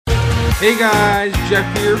Hey guys,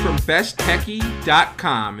 Jeff here from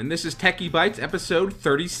BestTechie.com, and this is Techie Bites episode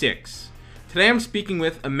 36. Today I'm speaking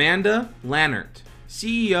with Amanda Lannert,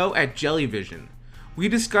 CEO at Jellyvision. We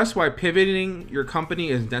discuss why pivoting your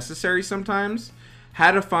company is necessary sometimes,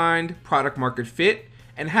 how to find product market fit,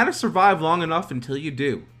 and how to survive long enough until you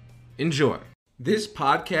do. Enjoy. This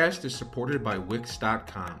podcast is supported by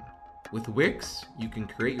Wix.com. With Wix, you can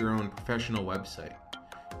create your own professional website.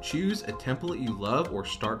 Choose a template you love or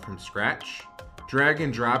start from scratch, drag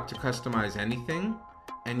and drop to customize anything,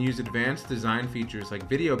 and use advanced design features like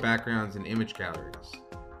video backgrounds and image galleries.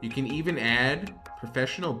 You can even add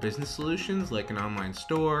professional business solutions like an online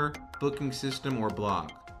store, booking system, or blog.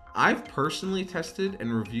 I've personally tested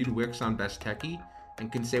and reviewed Wix on Best Techie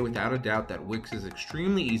and can say without a doubt that Wix is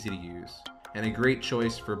extremely easy to use and a great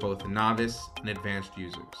choice for both novice and advanced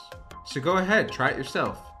users. So go ahead, try it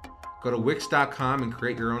yourself. Go to Wix.com and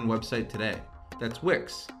create your own website today. That's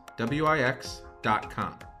Wix,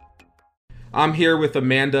 Wix.com. I'm here with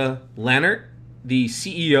Amanda Lannert, the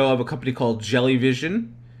CEO of a company called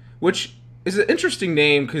Jellyvision, which is an interesting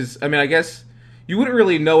name because, I guess you wouldn't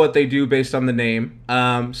really know what they do based on the name.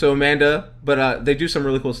 So Amanda, but they do some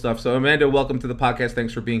really cool stuff. So Amanda, welcome to the podcast.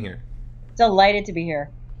 Thanks for being here. Delighted to be here.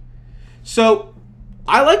 So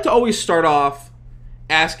I like to always start off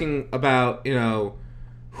asking about,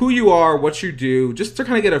 who you are, what you do, just to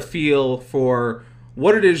kind of get a feel for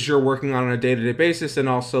what it is you're working on a day-to-day basis, and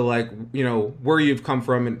also where you've come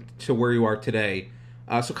from and to where you are today.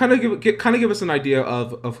 So kind of give us an idea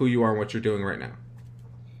of who you are and what you're doing right now.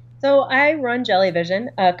 So I run Jellyvision,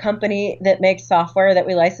 a company that makes software that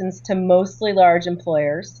we license to mostly large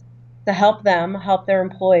employers to help them help their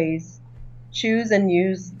employees choose and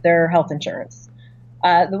use their health insurance.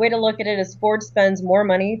 The way to look at it is Ford spends more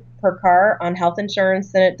money per car on health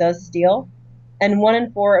insurance than it does steel, and 1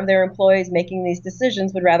 in 4 of their employees making these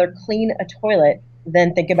decisions would rather clean a toilet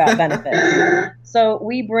than think about benefits. So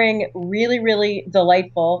we bring really, really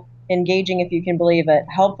delightful, engaging, if you can believe it,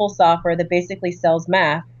 helpful software that basically sells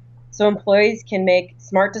math so employees can make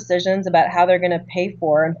smart decisions about how they're going to pay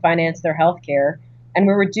for and finance their health care, and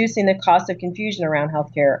we're reducing the cost of confusion around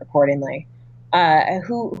health care accordingly.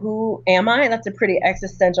 Who am I? That's a pretty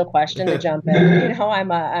existential question to jump in. I'm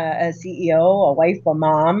a CEO, a wife, a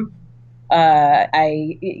mom.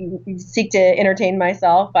 I seek to entertain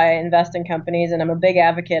myself. I invest in companies, and I'm a big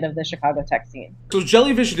advocate of the Chicago tech scene. So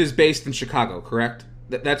Jellyvision is based in Chicago, correct?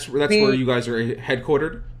 That's where you guys are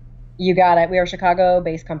headquartered? You got it. We are a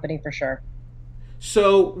Chicago-based company for sure.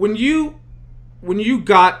 So when you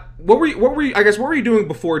got what were you doing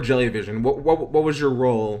before Jellyvision? What was your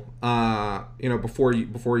role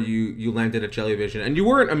before you landed at Jellyvision? And you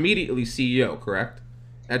weren't immediately CEO, correct?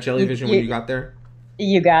 At Jellyvision when you got there?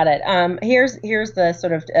 You got it. Here's the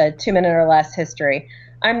sort of 2-minute or less history.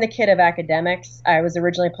 I'm the kid of academics. I was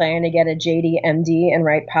originally planning to get a JD MD and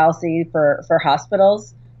write policy for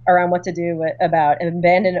hospitals around what to do about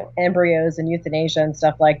abandoned embryos and euthanasia and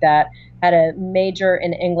stuff like that. Had a major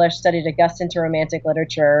in English, studied Augustan to Romantic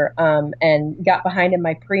literature, and got behind in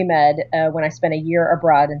my pre-med when I spent a year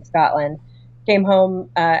abroad in Scotland. Came home,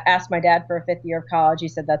 asked my dad for a 5th year of college. He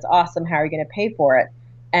said, "That's awesome. How are you going to pay for it?"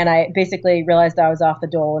 And I basically realized I was off the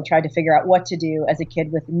dole and tried to figure out what to do as a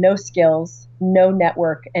kid with no skills, no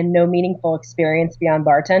network, and no meaningful experience beyond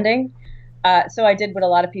bartending. So I did what a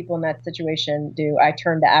lot of people in that situation do. I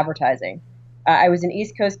turned to advertising. I was an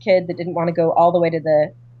East Coast kid that didn't want to go all the way to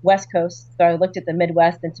the West Coast. So I looked at the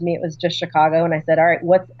Midwest, and to me it was just Chicago. And I said, all right,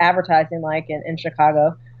 what's advertising like in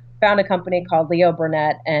Chicago? Found a company called Leo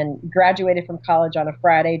Burnett and graduated from college on a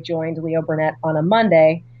Friday, joined Leo Burnett on a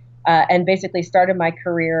Monday, and basically started my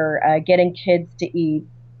career getting kids to eat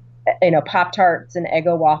Pop-Tarts and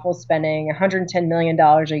Eggo waffles, spending $110 million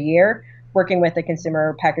a year working with a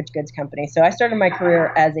consumer packaged goods company. So I started my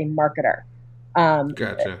career as a marketer.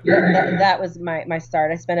 Gotcha. That was my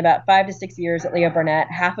start. I spent about 5 to 6 years at Leo Burnett.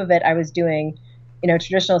 Half of it I was doing,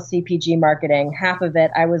 traditional CPG marketing. Half of it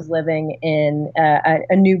I was living in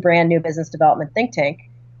a brand new business development think tank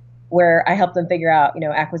where I helped them figure out,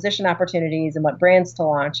 acquisition opportunities and what brands to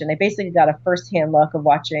launch. And I basically got a firsthand look of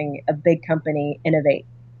watching a big company innovate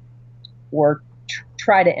or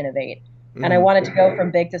try to innovate. And I wanted to go from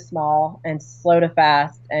big to small and slow to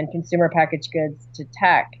fast and consumer packaged goods to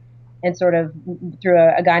tech. And sort of through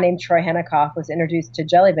a guy named Troy Hennekoff was introduced to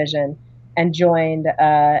Jellyvision and joined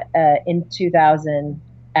in 2000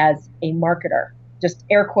 as a marketer, just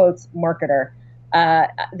air quotes marketer.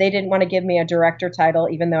 They didn't want to give me a director title,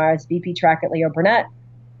 even though I was VP track at Leo Burnett.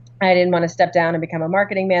 I didn't want to step down and become a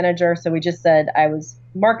marketing manager. So we just said I was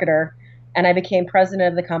marketer, and I became president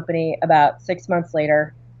of the company about 6 months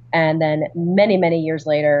later. and then many years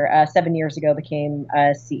later, 7 years ago, became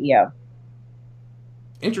CEO.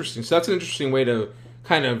 Interesting. So that's an interesting way to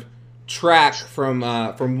kind of track from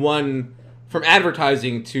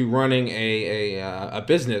advertising to running a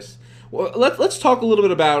business. Well, let's talk a little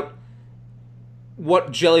bit about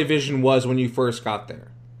what Jellyvision was when you first got there.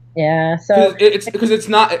 Yeah, Because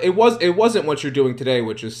so it wasn't what you're doing today,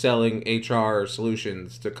 which is selling HR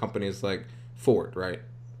solutions to companies like Ford, right?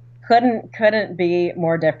 couldn't be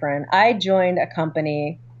more different. I joined a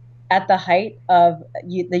company at the height of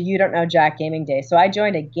the You Don't Know Jack gaming days. So I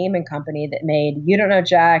joined a gaming company that made You Don't Know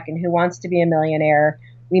Jack and Who Wants to Be a Millionaire.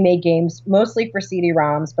 We made games mostly for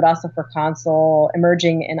CD-ROMs, but also for console,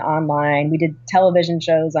 emerging and online. We did television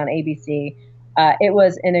shows on ABC. It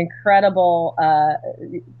was an incredible,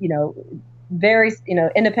 you know, very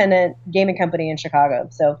independent gaming company in Chicago.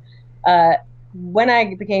 So uh, when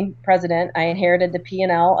I became president, I inherited the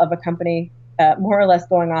P&L of a company more or less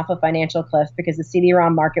going off a financial cliff because the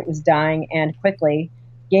CD-ROM market was dying and quickly.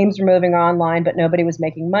 Games were moving online, but nobody was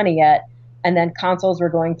making money yet. And then consoles were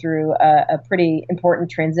going through a pretty important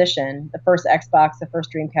transition. The first Xbox, the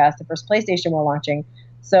first Dreamcast, the first PlayStation were launching.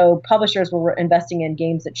 So publishers were investing in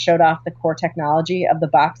games that showed off the core technology of the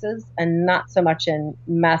boxes and not so much in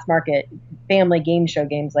mass market family game show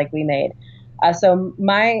games like we made. So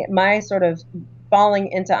my sort of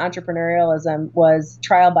falling into entrepreneurialism was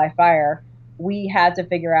trial by fire. We had to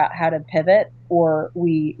figure out how to pivot or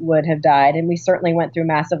we would have died. And we certainly went through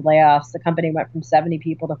massive layoffs. The company went from 70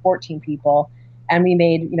 people to 14 people. And we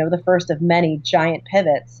made, the first of many giant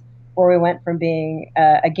pivots where we went from being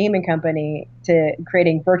a gaming company to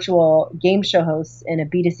creating virtual game show hosts in a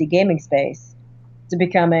B2C gaming space to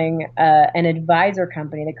becoming an advisor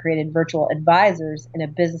company that created virtual advisors in a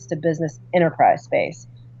business to business enterprise space.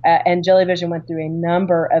 And Jellyvision went through a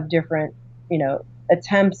number of different,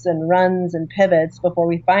 attempts and runs and pivots before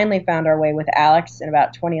we finally found our way with Alex in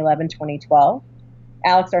about 2011, 2012.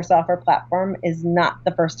 Alex, our software platform, is not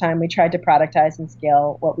the first time we tried to productize and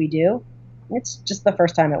scale what we do. It's just the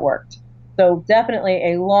first time it worked. So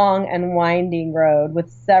definitely a long and winding road with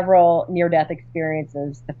several near-death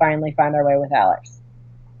experiences to finally find our way with Alex.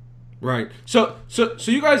 Right. So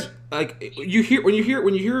you guys like when you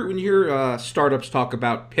hear startups talk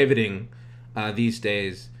about pivoting these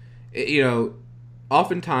days,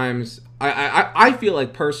 oftentimes I feel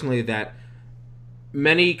like personally that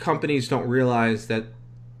many companies don't realize that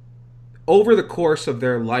over the course of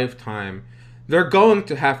their lifetime they're going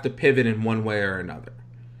to have to pivot in one way or another.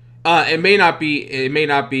 It may not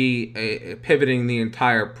be pivoting the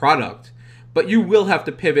entire product, but you will have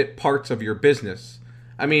to pivot parts of your business.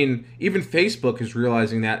 I mean, even Facebook is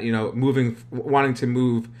realizing that, wanting to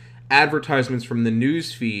move advertisements from the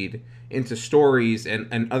news feed into stories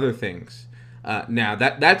and other things. Now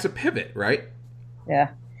that's a pivot, right?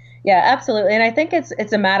 Yeah. Yeah, absolutely. And I think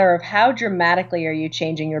it's a matter of how dramatically are you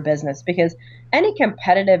changing your business because any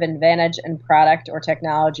competitive advantage in product or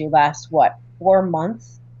technology lasts what, 4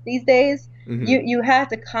 months these days? Mm-hmm. You have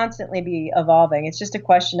to constantly be evolving. It's just a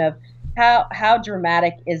question of how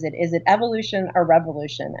dramatic is it? Is it evolution or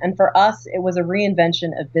revolution? And for us, it was a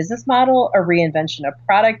reinvention of business model, a reinvention of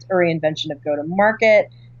product, a reinvention of go to market,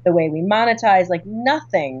 the way we monetize. Like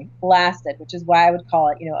nothing lasted, which is why I would call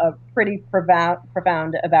it, a pretty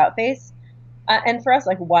profound about face. And for us,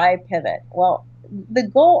 like, why pivot? Well, the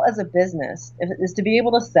goal as a business is to be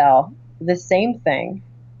able to sell the same thing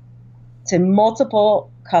to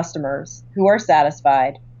multiple customers who are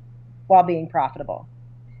satisfied while being profitable.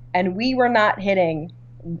 And we were not hitting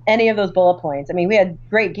any of those bullet points. I mean, we had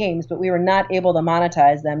great games, but we were not able to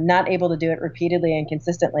monetize them, not able to do it repeatedly and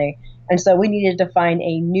consistently. And so we needed to find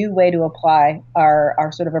a new way to apply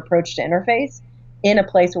our sort of approach to interface in a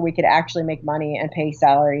place where we could actually make money and pay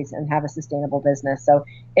salaries and have a sustainable business. So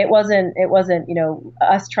it wasn't,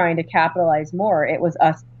 us trying to capitalize more. It was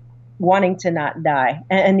us wanting to not die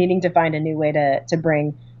and needing to find a new way to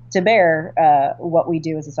bring to bear what we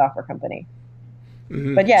do as a software company.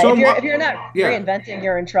 Mm-hmm. But yeah, So if you're not reinventing,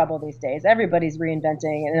 you're in trouble these days. Everybody's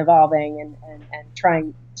reinventing and evolving and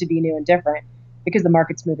trying to be new and different because the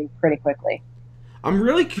market's moving pretty quickly. I'm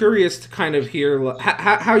really curious to kind of hear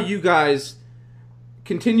how you guys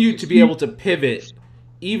continue to be able to pivot.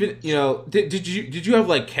 Even did you have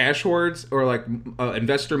like cash hoards or like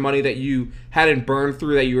investor money that you hadn't burned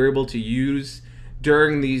through that you were able to use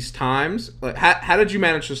during these times? Like how did you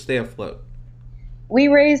manage to stay afloat? We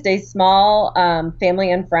raised a small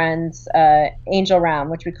family and friends angel round,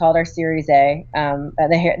 which we called our Series A.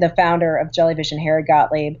 The founder of Jellyvision, Harry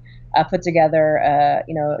Gottlieb, put together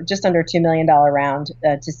just under $2 million round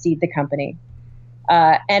to seed the company.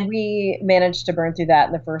 And we managed to burn through that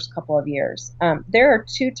in the first couple of years. There are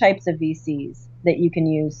two types of VCs that you can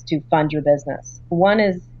use to fund your business. One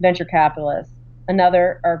is venture capitalists,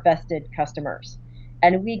 another are vested customers.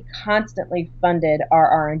 And we constantly funded our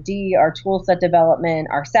R&D, our tool set development,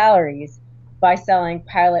 our salaries by selling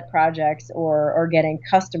pilot projects or getting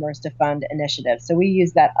customers to fund initiatives. So we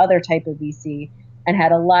use that other type of VC and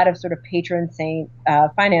had a lot of sort of patron saint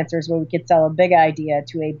financiers where we could sell a big idea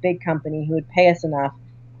to a big company who would pay us enough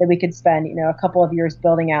that we could spend, a couple of years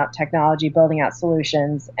building out technology, building out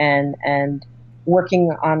solutions, and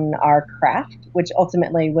working on our craft, which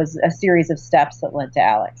ultimately was a series of steps that led to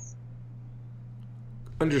Alex.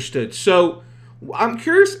 Understood. So I'm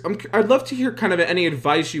curious. I'd love to hear kind of any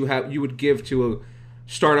advice you would give to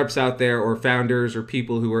startups out there, or founders, or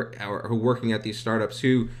people who are working at these startups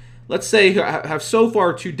who, let's say, have so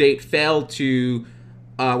far to date failed to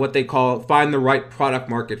what they call find the right product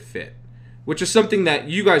market fit, which is something that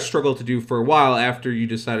you guys struggled to do for a while after you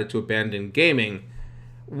decided to abandon gaming.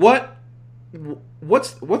 What's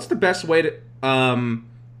the best way to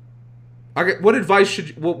what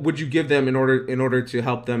advice would you give them in order to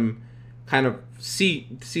help them kind of see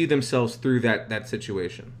themselves through that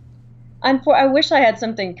situation? I wish I had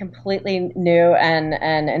something completely new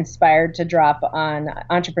and inspired to drop on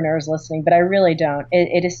entrepreneurs listening, but I really don't.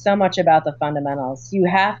 It is so much about the fundamentals. You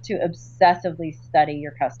have to obsessively study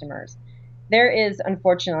your customers. There is,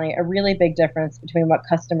 unfortunately, a really big difference between what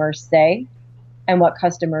customers say and what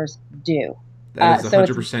customers do. That is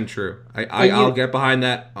 100% true. I'll get behind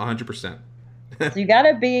that 100%. So you got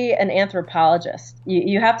to be an anthropologist.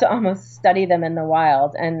 You have to almost study them in the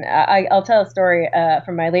wild. And I'll tell a story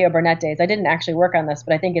from my Leo Burnett days. I didn't actually work on this,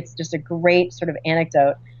 but I think it's just a great sort of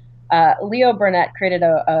anecdote. Leo Burnett created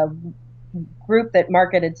a group that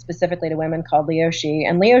marketed specifically to women called Leoshi.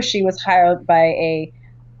 And Leoshi was hired by a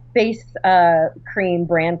face cream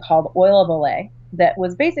brand called Oil of Olay that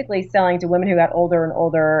was basically selling to women who got older and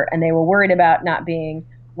older, and they were worried about not being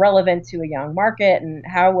relevant to a young market, and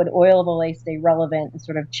how would Oil of Olay stay relevant and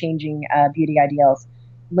sort of changing beauty ideals.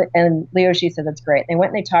 And Leoshi said, that's great. They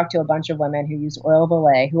went and they talked to a bunch of women who used Oil of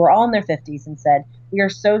Olay, who were all in their 50s, and said, we are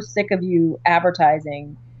so sick of you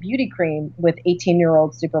advertising beauty cream with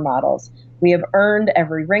 18-year-old supermodels. We have earned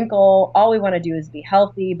every wrinkle. All we want to do is be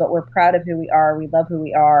healthy, but we're proud of who we are. We love who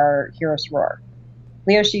we are. Hear us roar.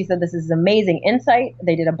 Leoshi said, this is amazing insight.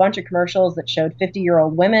 They did a bunch of commercials that showed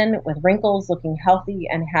 50-year-old women with wrinkles looking healthy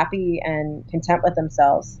and happy and content with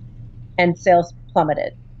themselves, and sales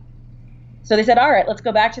plummeted. So they said, all right, let's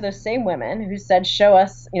go back to those same women who said, show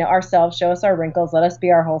us, ourselves, show us our wrinkles, let us be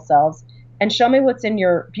our whole selves, and show me what's in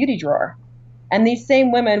your beauty drawer. And these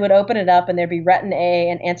same women would open it up, and there'd be Retin A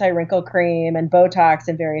and anti-wrinkle cream and Botox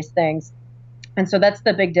and various things. And so that's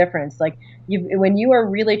the big difference. Like, when you are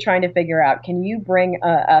really trying to figure out, can you bring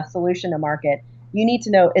a solution to market, you need to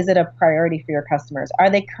know, is it a priority for your customers? Are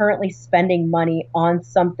they currently spending money on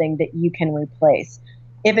something that you can replace?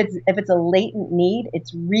 If it's a latent need,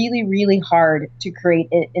 it's really, really hard to create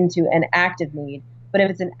it into an active need. But if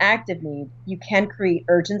it's an active need, you can create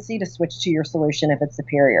urgency to switch to your solution if it's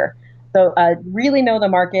superior. So really know the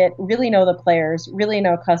market, really know the players, really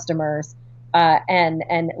know customers, and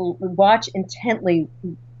watch intently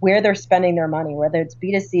where they're spending their money, whether it's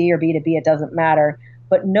B2C or B2B, it doesn't matter,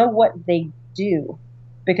 but know what they do,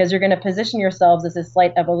 because you're going to position yourselves as a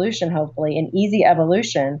slight evolution, hopefully, an easy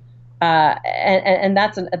evolution. And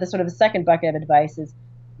that's the sort of a second bucket of advice is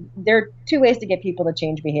there are two ways to get people to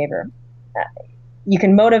change behavior. You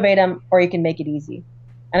can motivate them, or you can make it easy.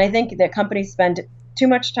 And I think that companies spend too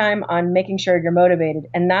much time on making sure you're motivated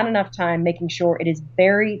and not enough time making sure it is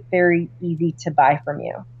very, very easy to buy from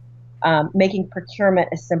you. Making procurement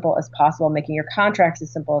as simple as possible, making your contracts as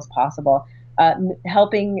simple as possible,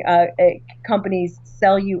 helping companies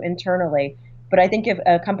sell you internally. But I think if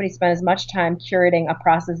a company spends as much time curating a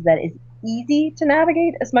process that is easy to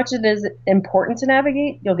navigate as much as it is important to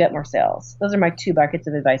navigate, you'll get more sales. Those are my two buckets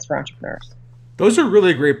of advice for entrepreneurs. Those are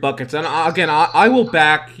really great buckets, and again, I will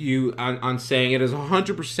back you on saying it is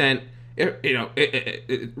 100%.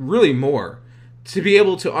 Really more to be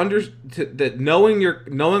able to that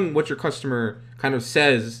knowing what your customer kind of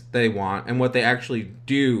says they want and what they actually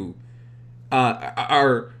do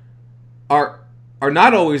are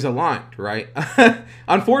not always aligned, right?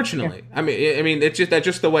 Unfortunately, yeah. I mean, that's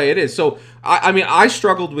just the way it is. So I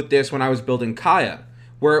struggled with this when I was building Kaya,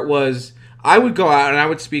 where it was I would go out and I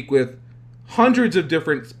would speak with hundreds of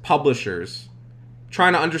different publishers,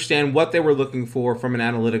 trying to understand what they were looking for from an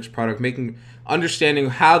analytics product, understanding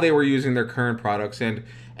how they were using their current products and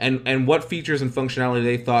what features and functionality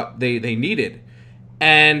they thought they needed.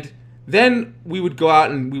 And then we would go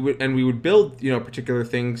out and we would build, particular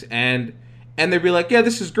things, and they'd be like, yeah,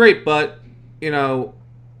 this is great, but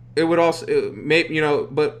it would also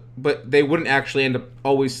but they wouldn't actually end up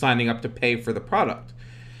always signing up to pay for the product,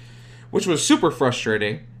 which was super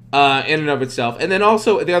frustrating in and of itself. And then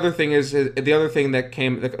also the other thing that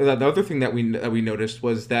we noticed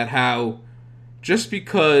was that how just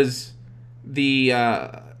because the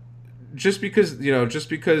just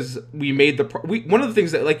because we made one of the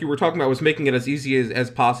things that, like you were talking about, was making it as easy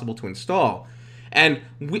as possible to install. And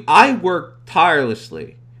I worked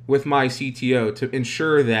tirelessly with my CTO to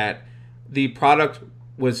ensure that the product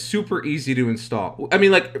was super easy to install. I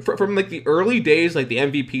mean, like from like the early days, like the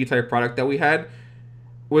MVP type product that we had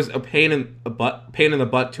was a pain in the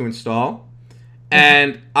butt to install,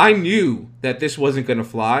 and I knew that this wasn't going to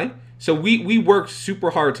fly. So we worked super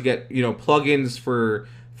hard to get plugins for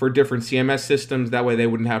different CMS systems. That way they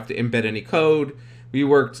wouldn't have to embed any code. We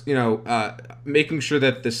worked making sure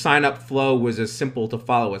that the sign up flow was as simple to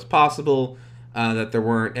follow as possible. That there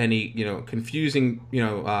weren't any confusing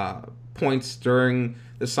points during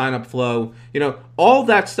the sign up flow. All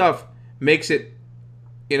that stuff makes it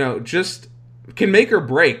just can make or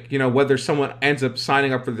break whether someone ends up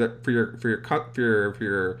signing up for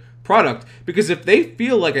your product, because if they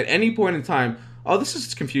feel like at any point in time, oh, this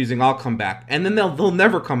is confusing, I'll come back, and then they'll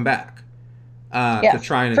never come back to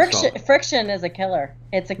try and install. Friction is a killer.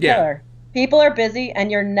 It's a killer. People are busy, and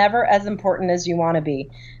you're never as important as you want to be.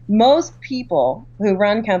 Most people who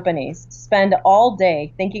run companies spend all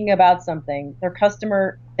day thinking about something their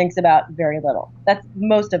customer thinks about very little. That's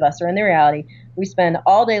most of us are in the reality. We spend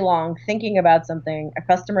all day long thinking about something a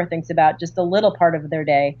customer thinks about just a little part of their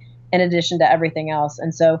day in addition to everything else.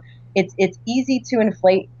 And so it's easy to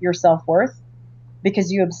inflate your self-worth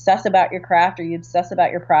because you obsess about your craft, or you obsess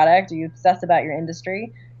about your product, or you obsess about your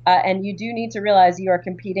industry. And you do need to realize you are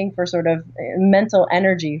competing for sort of mental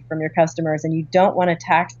energy from your customers, and you don't want to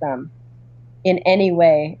tax them in any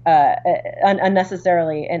way,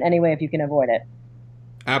 unnecessarily in any way, if you can avoid it.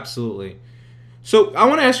 Absolutely. So I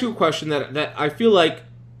want to ask you a question that I feel like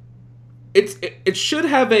it should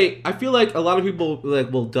have I feel like a lot of people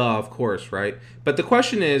well, duh, of course, right? But the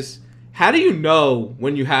question is, how do you know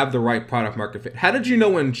when you have the right product market fit? How did you know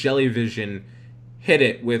when Jellyvision hit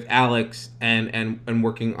it with Alex and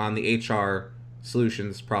working on the HR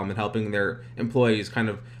solutions problem and helping their employees kind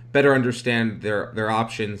of better understand their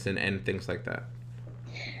options and things like that?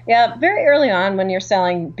 Yeah, very early on when you're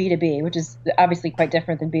selling B2B, which is obviously quite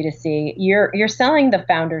different than B2C, you're selling the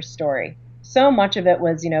founder's story. So much of it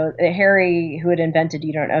was, Harry, who had invented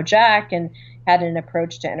You Don't Know Jack, and had an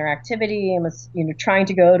approach to interactivity, and was, trying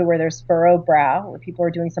to go to where there's furrowed brow, where people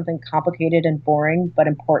are doing something complicated and boring but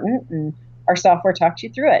important, and our software talks you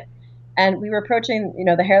through it. And we were approaching,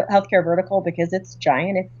 the healthcare vertical because it's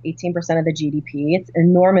giant. It's 18% of the GDP. It's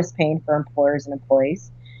enormous pain for employers and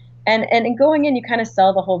employees. And in going in, you kind of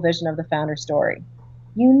sell the whole vision of the founder story.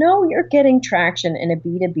 You're getting traction in a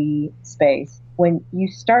B2B space when you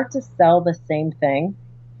start to sell the same thing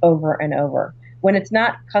over and over. When it's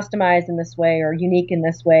not customized in this way or unique in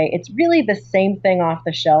this way, it's really the same thing off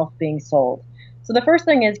the shelf being sold. So the first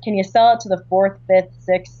thing is, can you sell it to the 4th, 5th,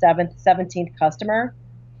 6th, 7th, 17th customer?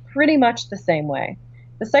 Pretty much the same way.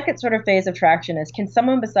 The second sort of phase of traction is, can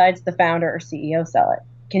someone besides the founder or CEO sell it?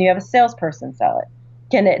 Can you have a salesperson sell it?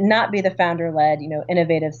 Can it not be the founder-led,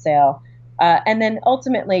 innovative sale? And then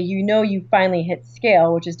ultimately, you finally hit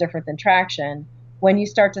scale, which is different than traction, when you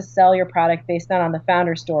start to sell your product based not on the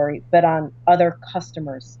founder story, but on other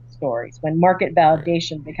customers' stories. When market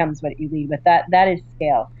validation becomes what you lead with, that is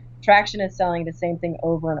scale. Traction is selling the same thing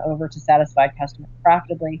over and over to satisfy customers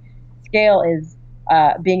profitably. Scale is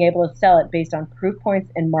being able to sell it based on proof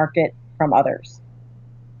points and market from others.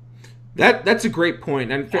 That's a great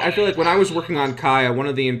point. And I feel like when I was working on Kaya, one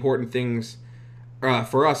of the important things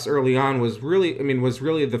for us early on was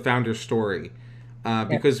really the founder story,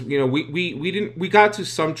 because we got to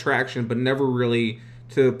some traction, but never really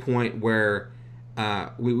to the point where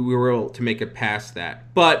we were able to make it past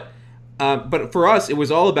that. But for us, it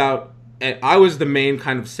was all about. I was the main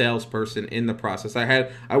kind of salesperson in the process.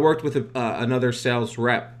 I worked with another sales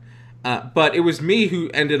rep, but it was me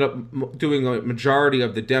who ended up doing a majority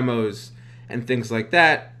of the demos and things like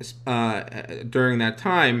that during that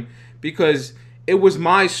time, because it was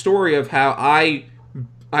my story of how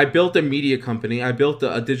I built a media company, I built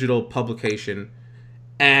a digital publication,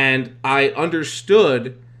 and I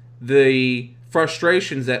understood the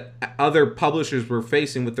frustrations that other publishers were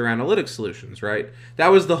facing with their analytics solutions, right? That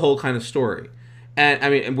was the whole kind of story.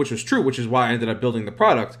 And which was true, which is why I ended up building the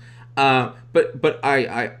product. But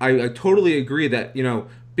I totally agree that,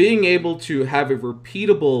 being able to have a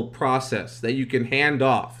repeatable process that you can hand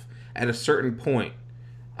off at a certain point,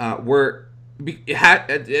 where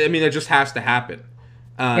I mean, it just has to happen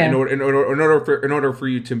Yeah. in order for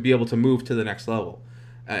you to be able to move to the next level.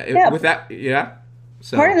 Yeah. With that, yeah.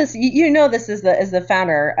 Part of So this, you know, this is the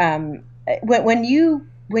founder. When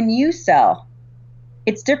you sell,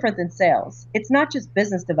 it's different than sales. It's not just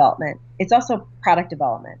business development. It's also product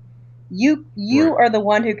development. You right, are the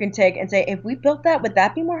one who can take and say, if we built that, would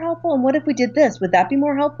that be more helpful? And what if we did this? Would that be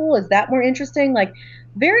more helpful? Is that more interesting? Like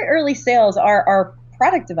very early sales are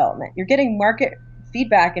product development. You're getting market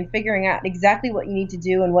feedback and figuring out exactly what you need to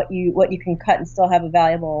do and what you can cut and still have a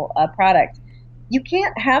valuable product. You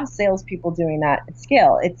can't have salespeople doing that at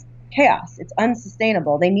scale. It's chaos. It's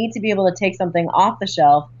unsustainable. They need to be able to take something off the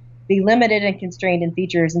shelf, be limited and constrained in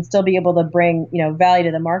features, and still be able to bring value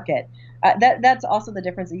to the market. That's also the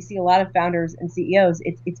difference. You see a lot of founders and CEOs.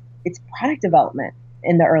 It's product development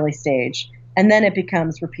in the early stage, and then it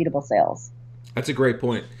becomes repeatable sales. that's a great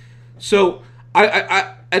point. So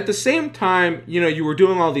I at the same time, you were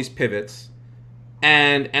doing all these pivots,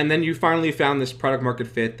 and then you finally found this product market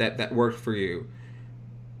fit that worked for you.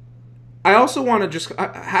 I also want to just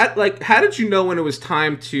how did you know when it was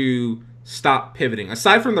time to stop pivoting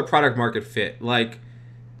aside from the product market fit,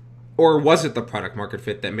 or was it the product market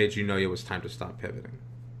fit that made you know it was time to stop pivoting?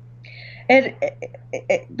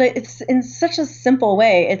 It's in such a simple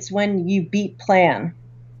way. It's when you beat plan,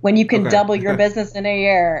 when you can Okay. double your business in a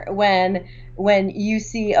year, when you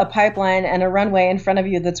see a pipeline and a runway in front of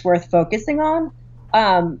you that's worth focusing on.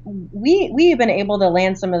 We have been able to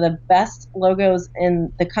land some of the best logos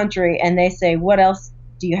in the country, and they say, "What else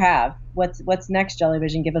do you have? What's next,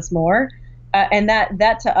 Jellyvision? Give us more." And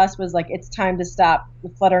that to us was like, it's time to stop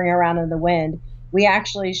fluttering around in the wind. We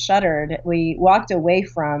actually shuttered. We walked away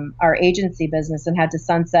from our agency business and had to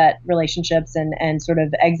sunset relationships and sort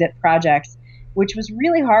of exit projects, which was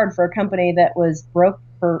really hard for a company that was broke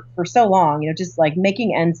for so long, just like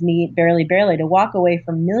making ends meet, barely, to walk away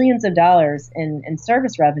from millions of dollars in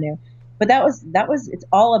service revenue. But it's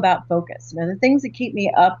all about focus. The things that keep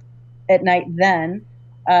me up at night then,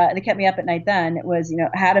 that kept me up at night then was,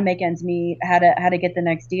 how to make ends meet, how to get the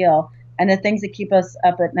next deal. And the things that keep us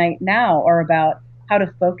up at night now are about how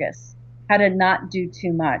to focus, how to not do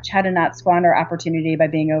too much, how to not squander opportunity by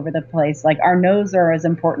being over the place. Like our no's are as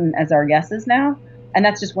important as our yeses now. And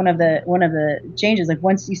that's just one of the changes. Like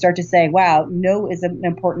once you start to say, wow, no is an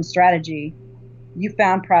important strategy, you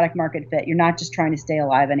found product market fit. You're not just trying to stay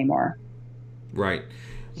alive anymore. Right.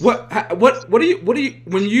 What do you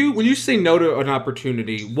when you say no to an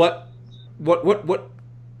opportunity? What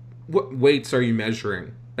weights are you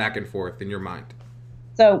measuring back and forth in your mind?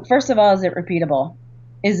 So first of all, is it repeatable?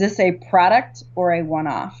 Is this a product or a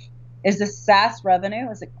one-off? Is this SaaS revenue?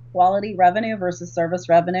 Is it quality revenue versus service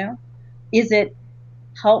revenue? Is it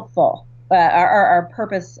helpful? Our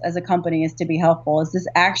purpose as a company is to be helpful. Is this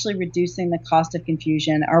actually reducing the cost of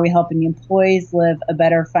confusion? Are we helping employees live a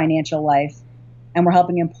better financial life? And we're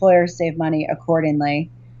helping employers save money accordingly.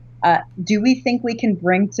 Do we think we can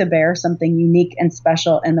bring to bear something unique and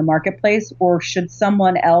special in the marketplace, or should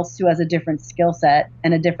someone else who has a different skill set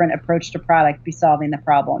and a different approach to product be solving the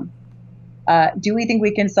problem? Do we think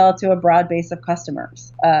we can sell to a broad base of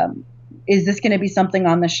customers? Is this going to be something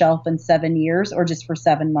on the shelf in 7 years or just for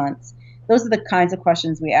 7 months? Those are the kinds of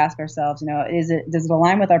questions we ask ourselves. Does it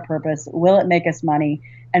align with our purpose? Will it make us money?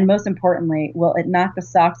 And most importantly, will it knock the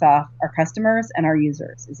socks off our customers and our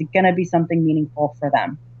users? Is it going to be something meaningful for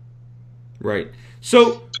them? Right.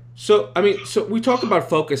 So we talk about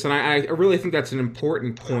focus, and I really think that's an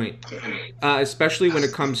important point, especially when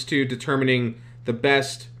it comes to determining the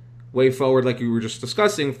best way forward, like you were just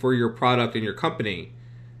discussing, for your product and your company.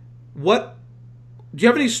 What do you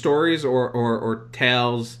have any stories or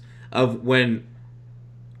tales of when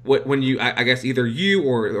you I guess either you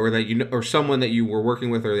or that or someone that you were working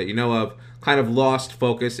with or that you know of kind of lost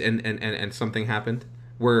focus and something happened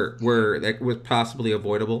where that was possibly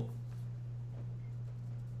avoidable?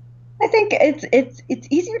 I think it's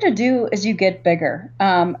easier to do as you get bigger.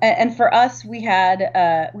 And for us, we had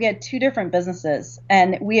two different businesses,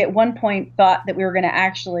 and we at one point thought that we were going to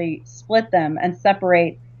actually split them and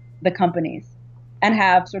separate the companies, and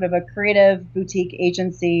have sort of a creative boutique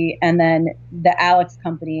agency, and then the Alex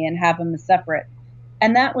company, and have them separate.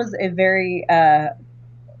 And that was a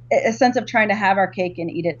sense of trying to have our cake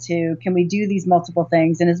and eat it too. Can we do these multiple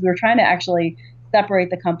things? And as we were trying to actually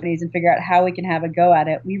separate the companies and figure out how we can have a go at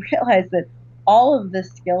it, we realized that all of the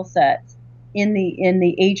skill sets in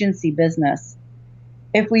the agency business,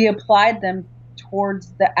 if we applied them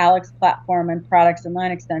towards the Alex platform and products and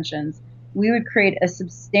line extensions, we would create a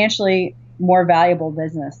substantially more valuable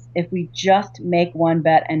business if we just make one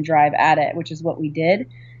bet and drive at it, which is what we did.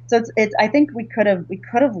 So it's I think we could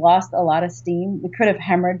have lost a lot of steam. We could have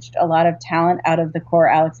hemorrhaged a lot of talent out of the core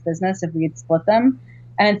Alex business if we had split them.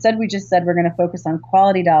 And instead we just said we're going to focus on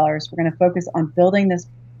quality dollars. We're going to focus on building this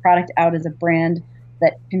product out as a brand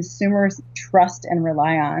that consumers trust and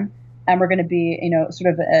rely on. And we're going to be,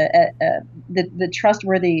 sort of the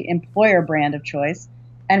trustworthy employer brand of choice.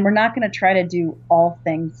 And we're not going to try to do all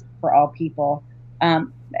things for all people.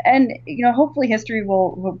 And hopefully history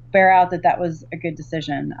will bear out that was a good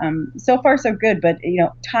decision. So far so good, but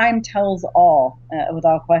time tells all with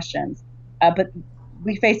all questions. But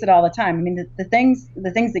we face it all the time. I mean, the things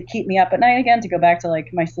that keep me up at night, again, to go back to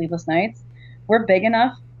like my sleepless nights, we're big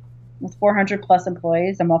enough with 400 plus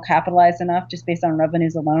employees and well capitalized enough just based on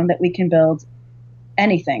revenues alone that we can build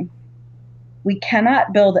anything. We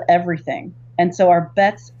cannot build everything. And so our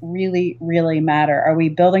bets really, really matter. Are we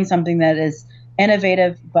building something that is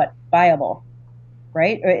innovative but viable,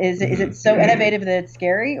 right? Or is it so innovative that it's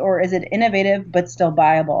scary, or is it innovative but still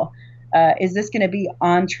viable? Is this going to be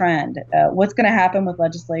on trend? What's going to happen with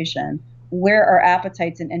legislation? Where are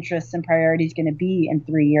appetites and interests and priorities going to be in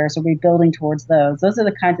 3 years? Are we building towards those? Those are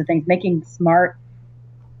the kinds of things. Making smart,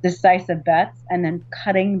 decisive bets and then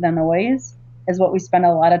cutting the noise is what we spend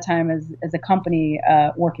a lot of time as a company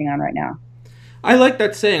working on right now. I like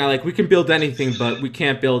that saying. We can build anything, but we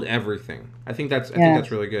can't build everything. I think that's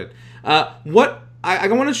really good. I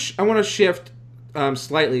want to shift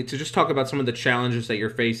slightly to just talk about some of the challenges that you're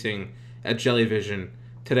facing at Jellyvision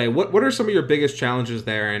today. What are some of your biggest challenges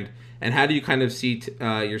there, and how do you kind of see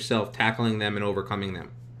yourself tackling them and overcoming them?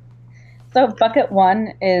 So bucket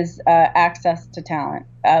one is access to talent.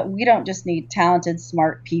 We don't just need talented,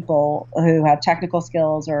 smart people who have technical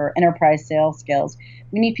skills or enterprise sales skills.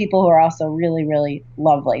 We need people who are also really, really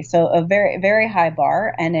lovely. So a very, very high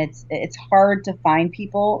bar, and it's hard to find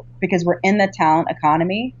people because we're in the talent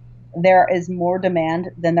economy. There is more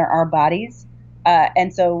demand than there are bodies.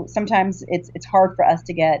 And so sometimes it's hard for us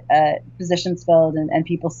to get positions filled and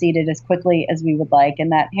people seated as quickly as we would like.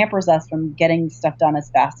 And that hampers us from getting stuff done as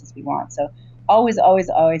fast as we want. So always, always,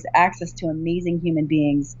 always access to amazing human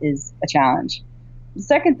beings is a challenge. The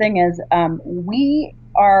second thing is we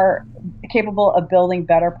are capable of building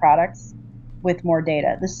better products with more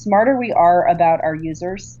data. The smarter we are about our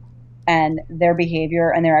users and their behavior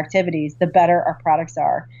and their activities, the better our products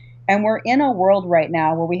are. And we're in a world right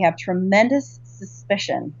now where we have tremendous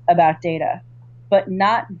suspicion about data, but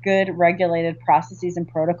not good regulated processes and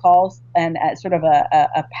protocols, and sort of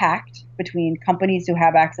a pact between companies who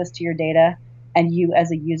have access to your data and you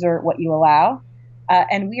as a user, what you allow.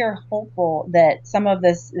 And we are hopeful that some of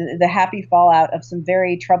this, the happy fallout of some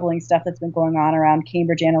very troubling stuff that's been going on around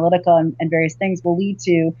Cambridge Analytica and various things will lead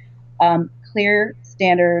to clear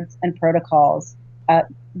standards and protocols,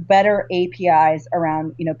 better APIs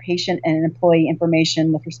around patient and employee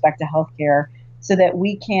information with respect to healthcare, so that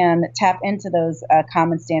we can tap into those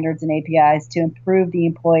common standards and APIs to improve the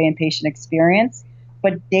employee and patient experience.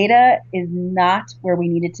 But data is not where we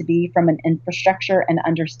need it to be from an infrastructure and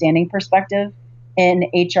understanding perspective in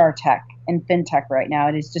HR tech and fintech right now.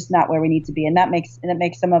 It is just not where we need to be, and that makes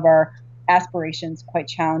some of our aspirations quite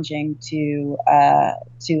challenging to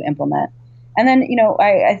implement. And then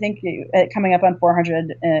I think coming up on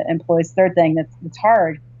 400 employees, third thing that's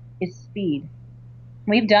hard is speed.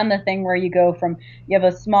 We've done the thing where you have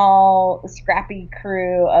a small, scrappy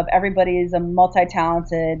crew of everybody's a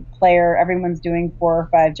multi-talented player. Everyone's doing 4 or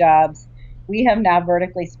 5 jobs. We have now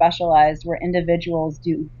vertically specialized where individuals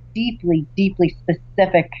do deeply, deeply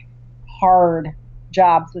specific, hard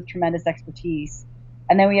jobs with tremendous expertise.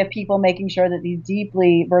 And then we have people making sure that these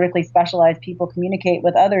deeply vertically specialized people communicate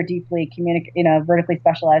with other deeply vertically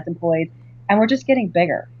specialized employees. And we're just getting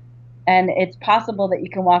bigger. And it's possible that you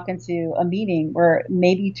can walk into a meeting where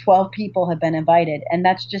maybe 12 people have been invited, and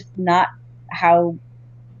that's just not how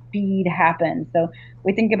speed happens. So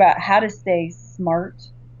we think about how to stay smart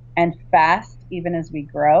and fast even as we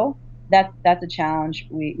grow. That's a challenge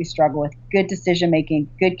we struggle with. Good decision making,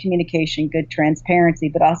 good communication, good transparency,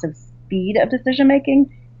 but also speed of decision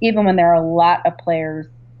making, even when there are a lot of players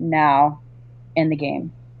now in the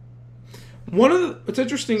game. It's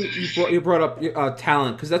interesting you brought up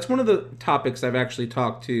talent, because that's one of the topics I've actually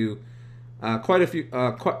talked to quite a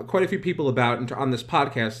few people about on this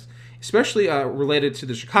podcast, especially related to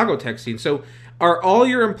the Chicago tech scene. So, are all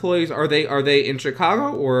your employees are they in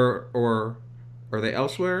Chicago or are they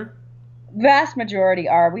elsewhere? Vast majority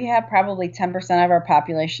are. We have probably 10% of our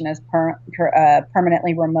population is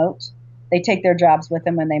permanently remote. They take their jobs with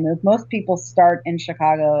them when they move. Most people start in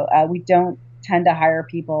Chicago. We don't tend to hire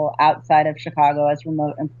people outside of Chicago as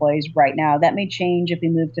remote employees right now. That may change if we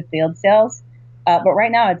move to field sales. But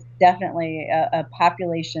right now, it's definitely a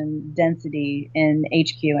population density in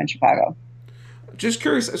HQ in Chicago. Just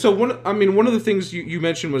curious. So one of the things you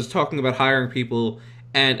mentioned was talking about hiring people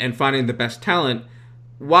and finding the best talent.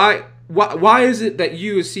 Why is it that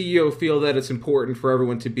you as CEO feel that it's important for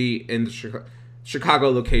everyone to be in the Chicago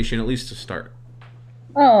location, at least to start?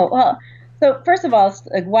 Oh, well, so first of all,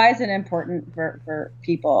 like, why is it important for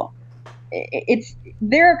people? It's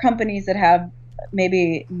there are companies that have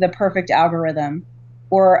maybe the perfect algorithm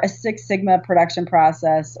or a Six Sigma production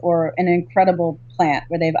process or an incredible plant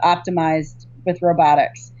where they've optimized with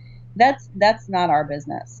robotics. That's not our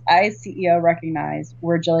business. I, as CEO, recognize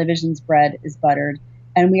where Jellyvision's bread is buttered,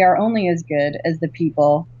 and we are only as good as the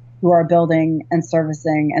people who are building and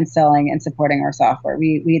servicing and selling and supporting our software.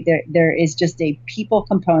 There is just a people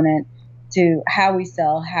component to how we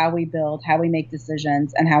sell, how we build, how we make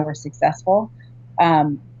decisions, and how we're successful.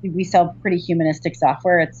 We sell pretty humanistic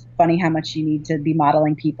software. It's funny how much you need to be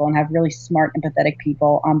modeling people and have really smart, empathetic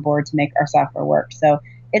people on board to make our software work. So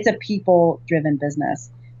it's a people-driven business.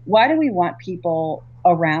 Why do we want people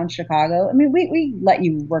around Chicago? I mean, we let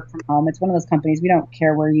you work from home. It's one of those companies, we don't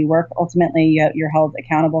care where you work. Ultimately, you're held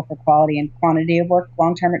accountable for quality and quantity of work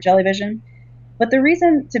long-term at Jellyvision. But the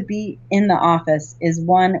reason to be in the office is,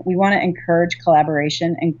 one, we want to encourage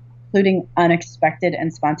collaboration, including unexpected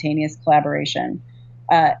and spontaneous collaboration.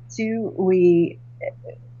 Two, we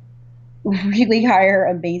really hire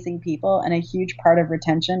amazing people, and a huge part of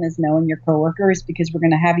retention is knowing your coworkers, because we're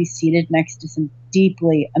going to have you seated next to some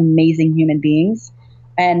deeply amazing human beings.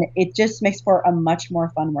 And it just makes for a much more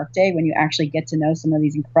fun workday when you actually get to know some of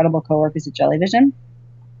these incredible coworkers at Jellyvision.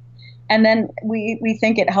 And then we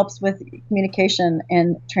think it helps with communication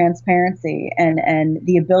and transparency and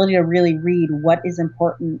the ability to really read what is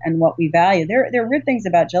important and what we value. There are weird things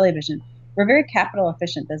about Jellyvision. We're a very capital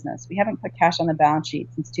efficient business. We haven't put cash on the balance sheet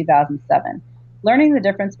since 2007. Learning the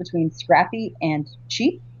difference between scrappy and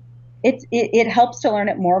cheap, it helps to learn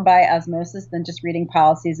it more by osmosis than just reading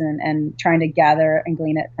policies and trying to gather and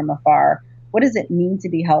glean it from afar. What does it mean to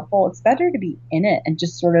be helpful? It's better to be in it and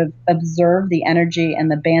just sort of observe the energy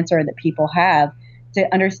and the banter that people have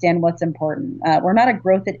to understand what's important. We're not a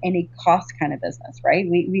growth at any cost kind of business, right?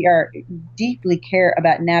 We are deeply care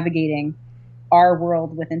about navigating our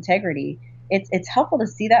world with integrity. It's helpful to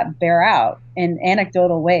see that bear out in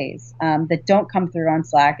anecdotal ways that don't come through on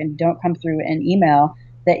Slack and don't come through in email,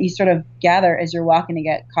 that you sort of gather as you're walking to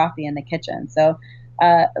get coffee in the kitchen. So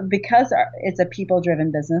because it's a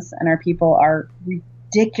people-driven business and our people are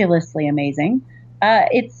ridiculously amazing,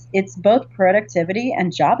 it's both productivity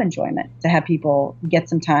and job enjoyment to have people get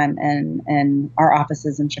some time in our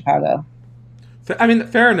offices in Chicago. I mean,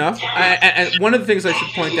 fair enough. And one of the things I should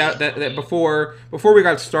point out that before we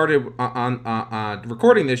got started on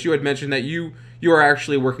recording this, you had mentioned that you are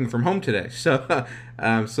actually working from home today. So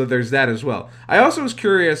so there's that as well. I also was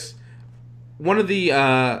curious. One of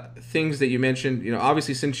the things that you mentioned,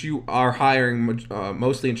 obviously since you are hiring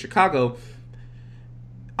mostly in Chicago,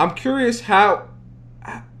 I'm curious how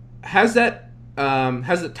has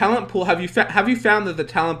the talent pool, have you found that the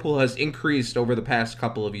talent pool has increased over the past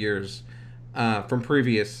couple of years from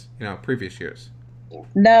previous years?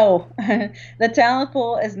 No, the talent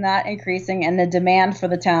pool is not increasing, and the demand for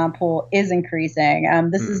the talent pool is increasing.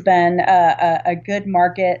 This has been a good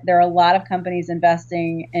market. There are a lot of companies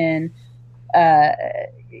investing in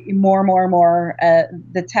more.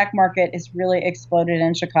 The tech market is really exploded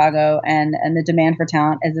in Chicago, and the demand for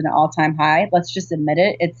talent is at an all-time high. Let's just admit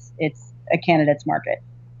it. It's a candidate's market.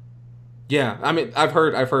 Yeah, I mean, I've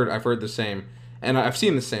heard the same, and I've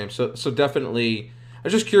seen the same. So definitely, I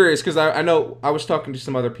was just curious because I know I was talking to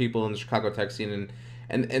some other people in the Chicago tech scene,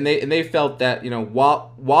 and they felt that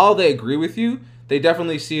while they agree with you, they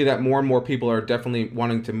definitely see that more and more people are definitely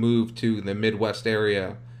wanting to move to the Midwest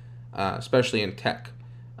area, especially in tech.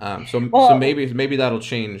 So maybe that'll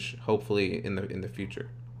change hopefully in the future.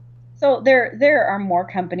 So there are more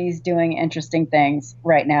companies doing interesting things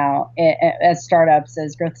right now as startups,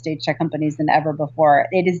 as growth stage tech companies than ever before.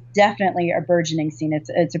 It is definitely a burgeoning scene.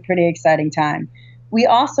 It's a pretty exciting time. We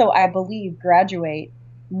also, I believe, graduate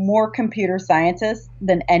more computer scientists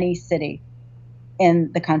than any city in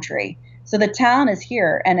the country. So the talent is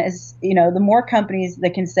here, and as the more companies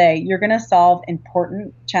that can say you're going to solve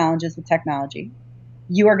important challenges with technology,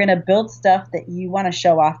 you are going to build stuff that you want to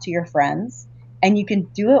show off to your friends, and you can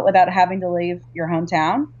do it without having to leave your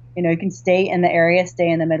hometown. You can stay in the area, stay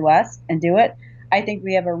in the Midwest, and do it. I think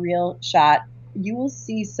we have a real shot. You will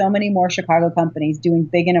see so many more Chicago companies doing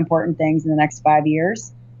big and important things in the next 5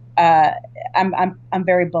 years. I'm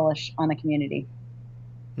very bullish on the community.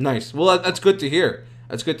 Nice. Well, that's good to hear.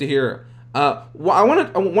 That's good to hear. Well, I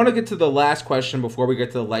want to get to the last question before we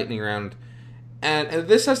get to the lightning round, and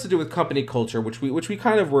this has to do with company culture, which we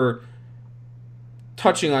kind of were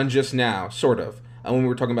touching on just now, sort of, when we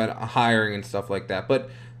were talking about hiring and stuff like that. But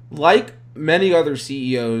like many other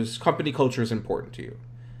CEOs, company culture is important to you.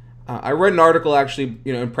 I read an article actually,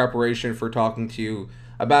 in preparation for talking to you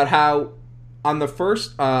about how on the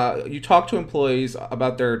first, you talk to employees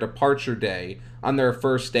about their departure day on their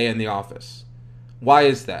first day in the office. Why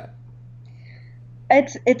is that?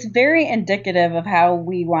 It's very indicative of how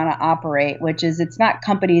we want to operate, which is it's not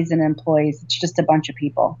companies and employees, it's just a bunch of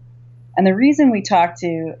people. And the reason we talk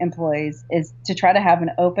to employees is to try to have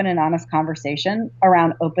an open and honest conversation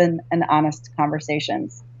around open and honest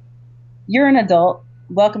conversations. You're an adult.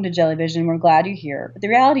 Welcome to Jellyvision. We're glad you're here. But the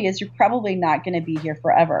reality is you're probably not going to be here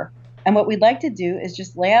forever. And what we'd like to do is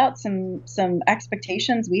just lay out some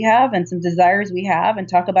expectations we have and some desires we have and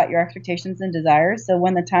talk about your expectations and desires. So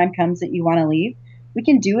when the time comes that you want to leave, we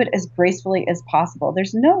can do it as gracefully as possible.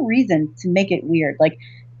 There's no reason to make it weird. Like,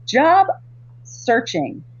 job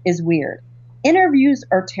searching is weird. Interviews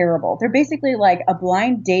are terrible. They're basically like a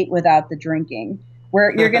blind date without the drinking,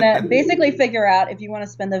 where you're going to basically figure out if you want to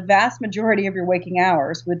spend the vast majority of your waking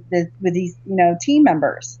hours with these team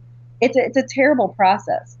members. It's a terrible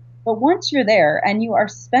process. But once you're there and you are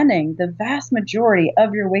spending the vast majority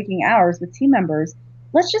of your waking hours with team members,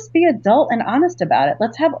 let's just be adult and honest about it.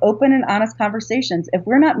 Let's have open and honest conversations. If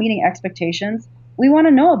we're not meeting expectations, we want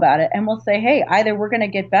to know about it. And we'll say, hey, either we're going to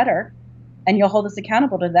get better and you'll hold us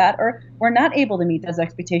accountable to that, or we're not able to meet those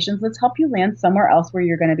expectations. Let's help you land somewhere else where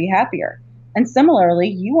you're going to be happier. And similarly,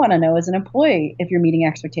 you want to know as an employee if you're meeting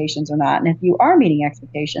expectations or not. And if you are meeting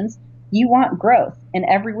expectations, you want growth in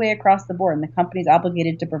every way across the board, and the company's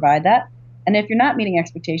obligated to provide that. And if you're not meeting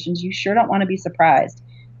expectations, you sure don't want to be surprised.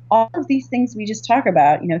 All of these things we just talk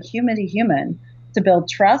about, human to human, to build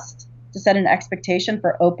trust, to set an expectation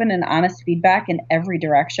for open and honest feedback in every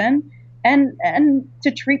direction, and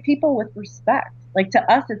to treat people with respect. Like,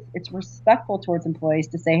 to us, it's respectful towards employees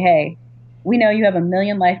to say, hey, we know you have a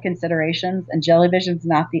million life considerations, and Jellyvision's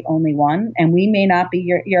not the only one, and we may not be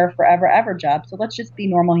your forever ever job, so let's just be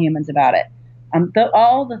normal humans about it.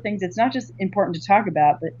 All the things, it's not just important to talk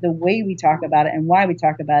about, but the way we talk about it and why we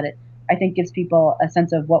talk about it, I think gives people a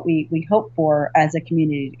sense of what we hope for as a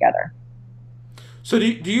community together. So do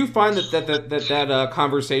you find that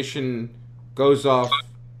conversation goes off,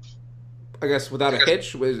 I guess, without a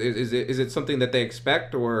hitch? Is it something that they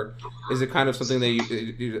expect, or is it kind of something that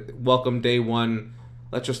you welcome day one?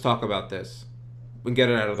 Let's just talk about this and get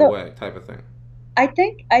it out of the way, type of thing. I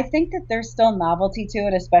think that there's still novelty to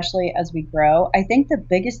it, especially as we grow. I think the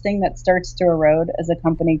biggest thing that starts to erode as a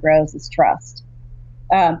company grows is trust.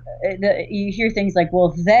 You hear things like,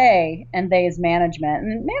 well, they is management.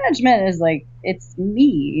 And management is like, it's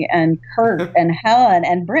me and Kurt and Helen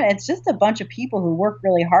and Brent. It's just a bunch of people who work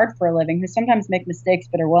really hard for a living, who sometimes make mistakes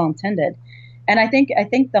but are well intended. And I think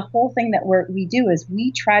the whole thing that we do is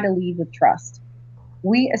we try to lead with trust.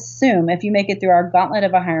 We assume if you make it through our gauntlet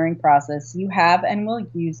of a hiring process, you have and will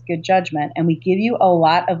use good judgment, and we give you a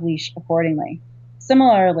lot of leash accordingly.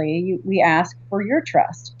 Similarly, we ask for your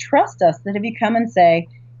trust. Trust us that if you come and say,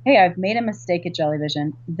 hey, I've made a mistake at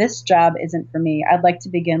Jellyvision, this job isn't for me, I'd like to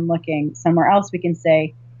begin looking somewhere else, we can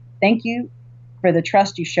say, thank you for the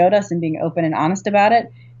trust you showed us and being open and honest about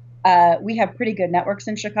it. We have pretty good networks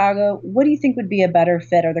in Chicago. What do you think would be a better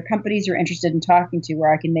fit? Are there companies you're interested in talking to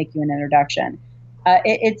where I can make you an introduction?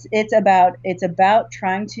 It's about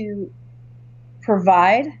trying to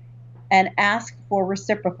provide and ask for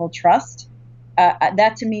reciprocal trust.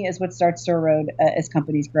 That to me is what starts to erode as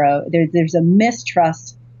companies grow. There's a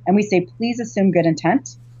mistrust, and we say, please assume good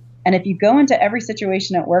intent. And if you go into every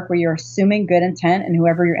situation at work where you're assuming good intent and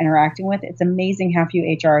whoever you're interacting with, it's amazing how few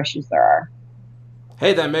HR issues there are.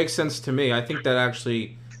 Hey, that makes sense to me. I think that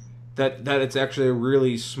actually that it's actually a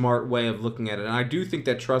really smart way of looking at it. And I do think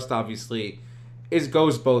that trust obviously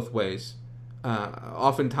goes both ways.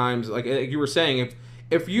 Oftentimes, like you were saying,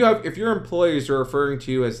 if your employees are referring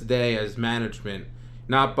to you as they, as management,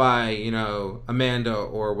 not by Amanda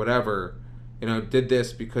or whatever, did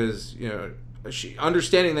this because she,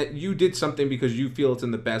 understanding that you did something because you feel it's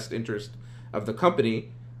in the best interest of the company,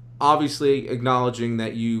 obviously acknowledging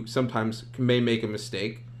that you sometimes may make a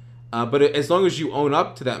mistake, but as long as you own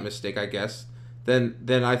up to that mistake, I guess, then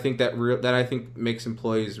I think that I think makes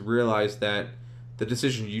employees realize that the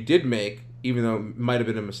decision you did make, even though it might have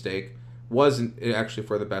been a mistake, wasn't actually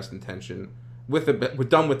for the best intention,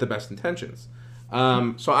 done with the best intentions.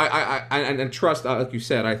 So I trust, like you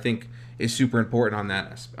said, I think is super important on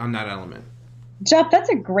that element. Jeff, that's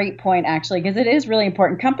a great point, actually, because it is really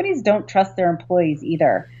important. Companies don't trust their employees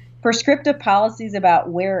either. Prescriptive policies about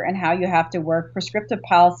where and how you have to work, prescriptive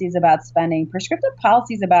policies about spending, prescriptive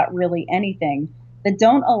policies about really anything that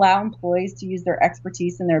don't allow employees to use their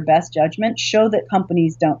expertise and their best judgment show that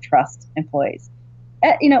companies don't trust employees.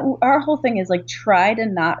 Our whole thing is like try to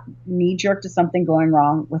not knee jerk to something going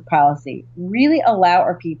wrong with policy. Really allow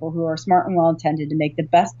our people who are smart and well intended to make the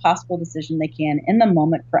best possible decision they can in the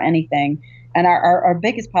moment for anything. And our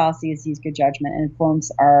biggest policy is use good judgment. It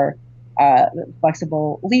informs our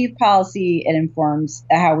flexible leave policy. It informs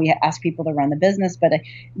how we ask people to run the business. But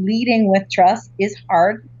leading with trust is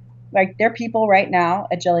hard. Like there are people right now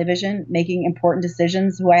at Jellyvision making important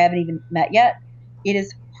decisions who I haven't even met yet. It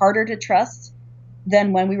is harder to trust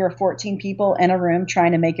than when we were 14 people in a room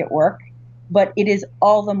trying to make it work. But it is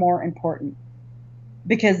all the more important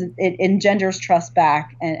because it engenders trust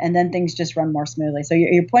back and then things just run more smoothly. So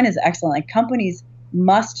your point is excellent. Like companies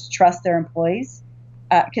must trust their employees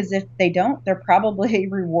because if they don't, they're probably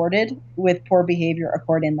rewarded with poor behavior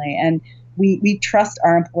accordingly. And we trust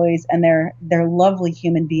our employees and they're lovely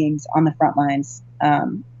human beings on the front lines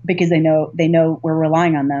because they know we're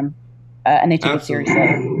relying on them and they take Absolutely. it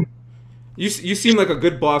seriously. You seem like a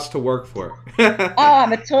good boss to work for. Oh,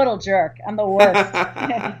 I'm a total jerk. I'm the worst.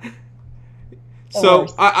 So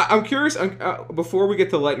I'm curious, before we get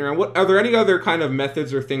to lightning round, are there any other kind of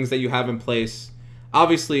methods or things that you have in place?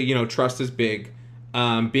 Obviously, trust is big.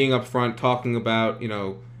 Being upfront, talking about,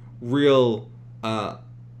 real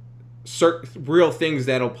things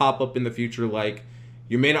that'll pop up in the future, like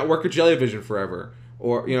you may not work at Jellyvision forever,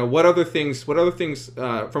 or what other things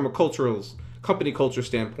from a company culture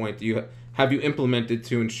standpoint have you implemented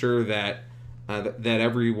to ensure that that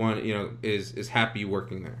everyone is happy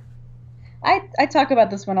working there? I talk about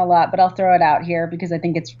this one a lot, but I'll throw it out here because I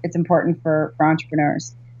think it's important for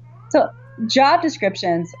entrepreneurs. So job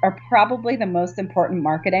descriptions are probably the most important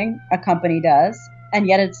marketing a company does, and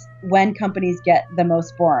yet it's when companies get the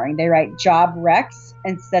most boring. They write job recs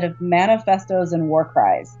instead of manifestos and war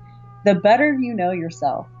cries. The better you know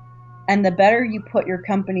yourself and the better you put your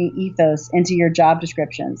company ethos into your job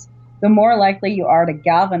descriptions, the more likely you are to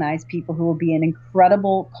galvanize people who will be an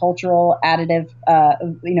incredible cultural additive,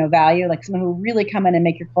 value, like someone who really come in and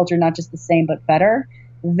make your culture not just the same, but better.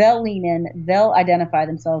 They'll lean in, they'll identify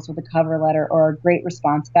themselves with a cover letter or a great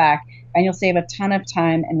response back, and you'll save a ton of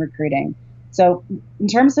time in recruiting. So in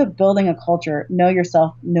terms of building a culture, know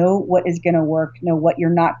yourself, know what is going to work, know what you're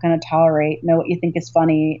not going to tolerate, know what you think is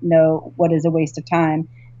funny, know what is a waste of time,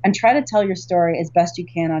 and try to tell your story as best you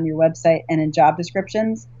can on your website and in job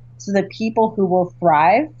descriptions so that people who will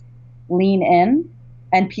thrive lean in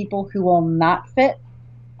and people who will not fit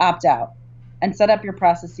opt out, and set up your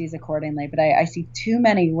processes accordingly. But I see too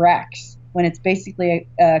many recs when it's basically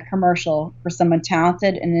a commercial for someone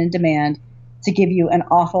talented and in demand to give you an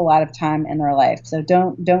awful lot of time in their life. So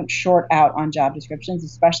don't short out on job descriptions,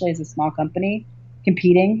 especially as a small company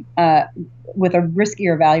competing with a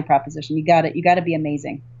riskier value proposition. You got to be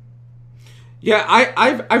amazing. Yeah,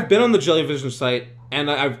 I've been on the Jellyvision site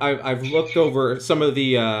and I've looked over some of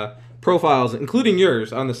the profiles, including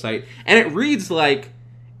yours, on the site, and it reads like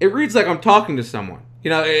I'm talking to someone.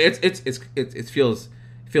 It feels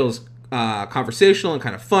conversational and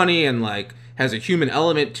kind of funny and like has a human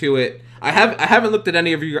element to it. I haven't looked at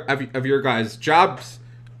any of your guys' jobs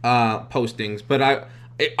postings, but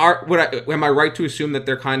am I right to assume that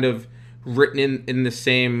they're kind of written in the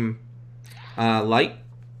same light?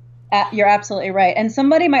 You're absolutely right. And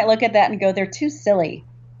somebody might look at that and go, they're too silly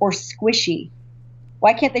or squishy.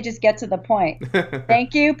 Why can't they just get to the point?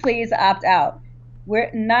 Thank you. Please opt out.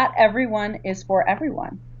 Not everyone is for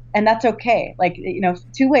everyone. And that's okay. Like,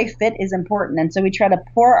 two-way fit is important. And so we try to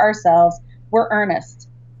pour ourselves. We're earnest.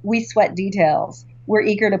 We sweat details. We're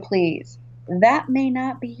eager to please. That may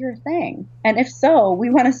not be your thing. And if so, we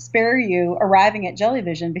want to spare you arriving at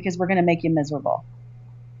Jellyvision because we're going to make you miserable.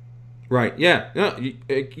 Right. Yeah. No.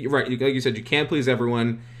 Right. Like you said, you can't please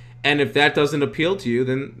everyone, and if that doesn't appeal to you,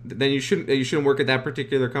 then you shouldn't work at that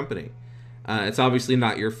particular company. It's obviously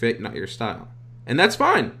not your fit, not your style, and that's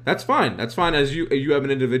fine. That's fine. That's fine. As you have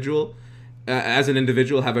an individual, have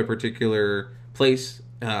a particular place,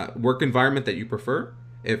 work environment that you prefer.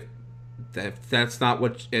 If that's not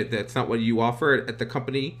what you offer at the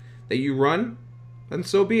company that you run, then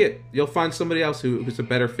so be it. You'll find somebody else who's a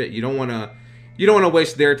better fit. You don't want to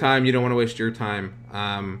waste their time. You don't want to waste your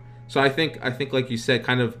time. So I think like you said,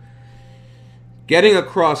 kind of getting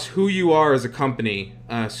across who you are as a company,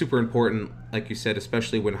 super important. Like you said,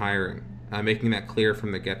 especially when hiring, making that clear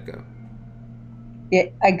from the get-go. Yeah,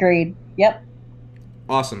 agreed. Yep.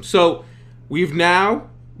 Awesome. So We've now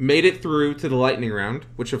made it through to the lightning round,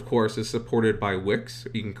 which of course is supported by Wix.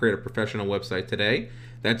 You can create a professional website today.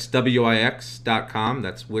 That's Wix.com.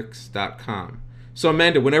 That's Wix.com. So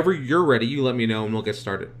Amanda, whenever you're ready, you let me know and we'll get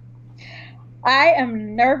started. I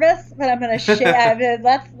am nervous, but I'm going to share.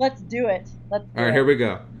 Let's do it. All right, here we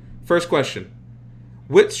go. First question.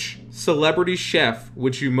 Which celebrity chef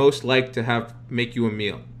would you most like to have make you a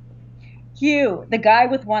meal? Hugh, the guy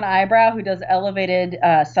with one eyebrow who does elevated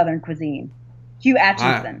Southern cuisine. Hugh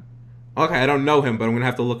Atchison. Okay, I don't know him, but I'm gonna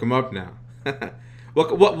have to look him up now.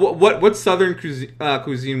 What Southern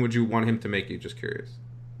cuisine would you want him to make you? Just curious.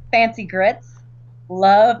 Fancy grits.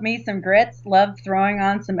 Love me some grits. Love throwing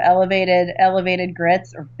on some elevated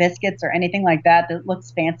grits or biscuits or anything like that looks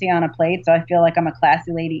fancy on a plate. So I feel like I'm a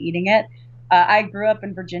classy lady eating it. I grew up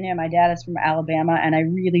in Virginia. My dad is from Alabama, and I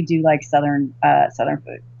really do like Southern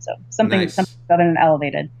food. So something Southern and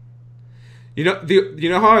elevated. You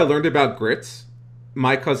know how I learned about grits?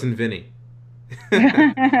 My cousin Vinny.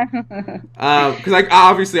 Because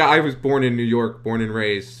obviously I was born in New York, born and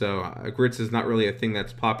raised, so grits is not really a thing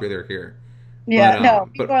that's popular here. Yeah,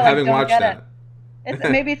 but having watched that,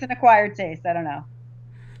 maybe it's an acquired taste. I don't know.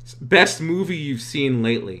 Best movie you've seen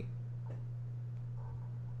lately?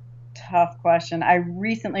 Tough question. I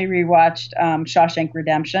recently rewatched Shawshank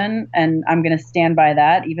Redemption, and I'm going to stand by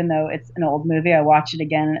that. Even though it's an old movie, I watched it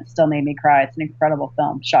again, and it still made me cry. It's an incredible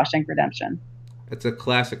film, Shawshank Redemption. It's a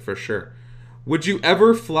classic for sure. Would you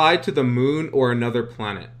ever fly to the moon or another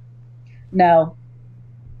planet? No.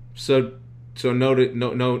 So no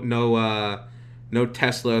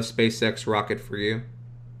Tesla SpaceX rocket for you?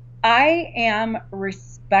 I am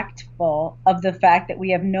respectful of the fact that we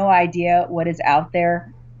have no idea what is out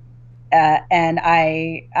there. And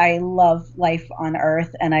I love life on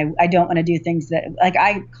Earth, and I don't want to do things that, like,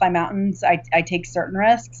 I climb mountains, I take certain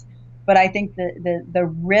risks, but I think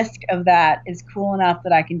the risk of that is cool enough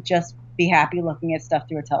that I can just be happy looking at stuff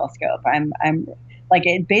through a telescope. I'm like,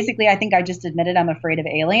 basically, I think I just admitted I'm afraid of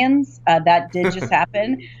aliens. That did just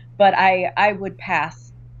happen, but I would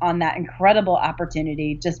pass on that incredible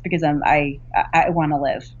opportunity just because I want to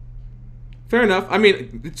live. Fair enough. I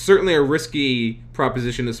mean, it's certainly a risky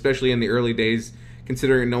proposition, especially in the early days,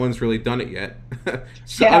 considering no one's really done it yet.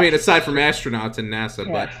 So, yeah. I mean, aside from astronauts and NASA,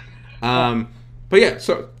 yeah. But yeah,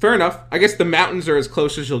 so fair enough. I guess the mountains are as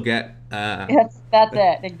close as you'll get. That's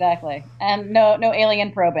it, exactly. And no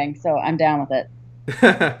alien probing, so I'm down with it.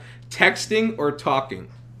 Texting or talking?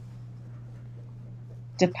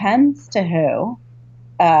 Depends to who.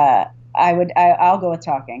 I'll go with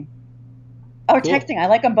talking. Or cool. Texting. I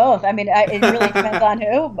like them both. I mean, it really depends on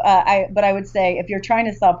who. But I would say if you're trying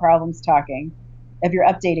to solve problems, talking. If you're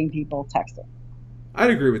updating people, texting.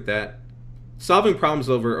 I'd agree with that. Solving problems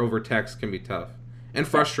over text can be tough and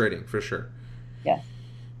frustrating for sure. Yes.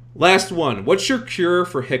 Last one. What's your cure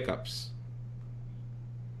for hiccups?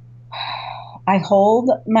 I hold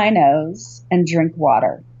my nose and drink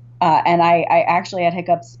water. And I actually had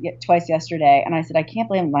hiccups twice yesterday, and I said, I can't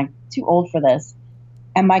believe I'm like too old for this.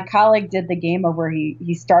 And my colleague did the game over.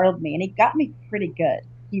 He startled me, and he got me pretty good.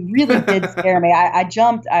 He really did scare me. I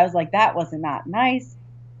jumped. I was like, that wasn't not nice.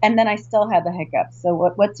 And then I still had the hiccups. So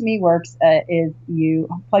what to me works is you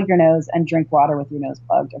plug your nose and drink water with your nose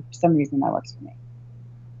plugged. For some reason, that works for me.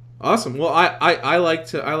 Awesome. Well, I like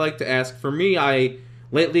to ask. For me,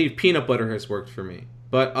 lately peanut butter has worked for me.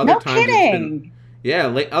 But other times, kidding.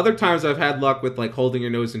 Other times I've had luck with like holding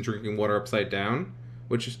your nose and drinking water upside down,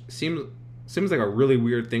 which seems like a really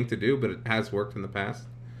weird thing to do, but it has worked in the past.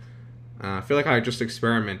 I feel like I just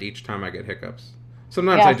experiment each time I get hiccups.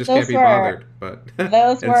 Sometimes I just can't be bothered. But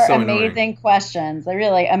those were so amazing annoying. Questions. They're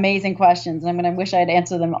really amazing questions. I'm going to wish I'd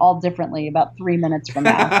answer them all differently about 3 minutes from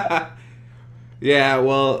now. Yeah,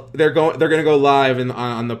 well, they're going to go live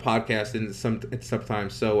on the podcast in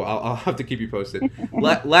sometimes, so I'll have to keep you posted.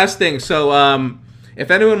 Last thing, so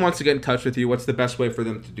if anyone wants to get in touch with you, what's the best way for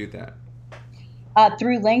them to do that?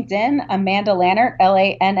 Through LinkedIn, Amanda Lannert,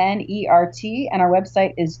 Lannert, and our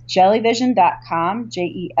website is jellyvision.com,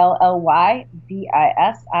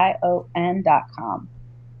 JELLYVISION.com.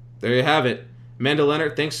 There you have it. Amanda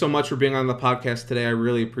Lannert, thanks so much for being on the podcast today. I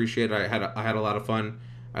really appreciate it. I had a lot of fun.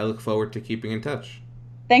 I look forward to keeping in touch.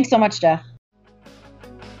 Thanks so much, Jeff.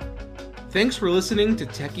 Thanks for listening to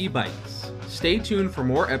Techie Bites. Stay tuned for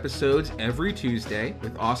more episodes every Tuesday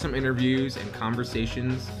with awesome interviews and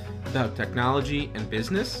conversations about technology and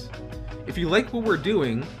business. If you like what we're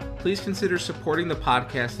doing, please consider supporting the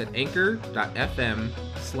podcast at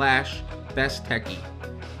anchor.fm/besttechie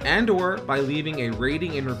and/or by leaving a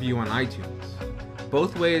rating and review on iTunes.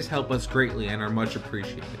 Both ways help us greatly and are much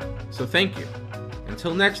appreciated. So thank you.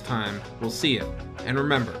 Until next time, we'll see you. And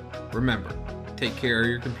remember, take care of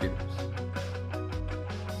your computers.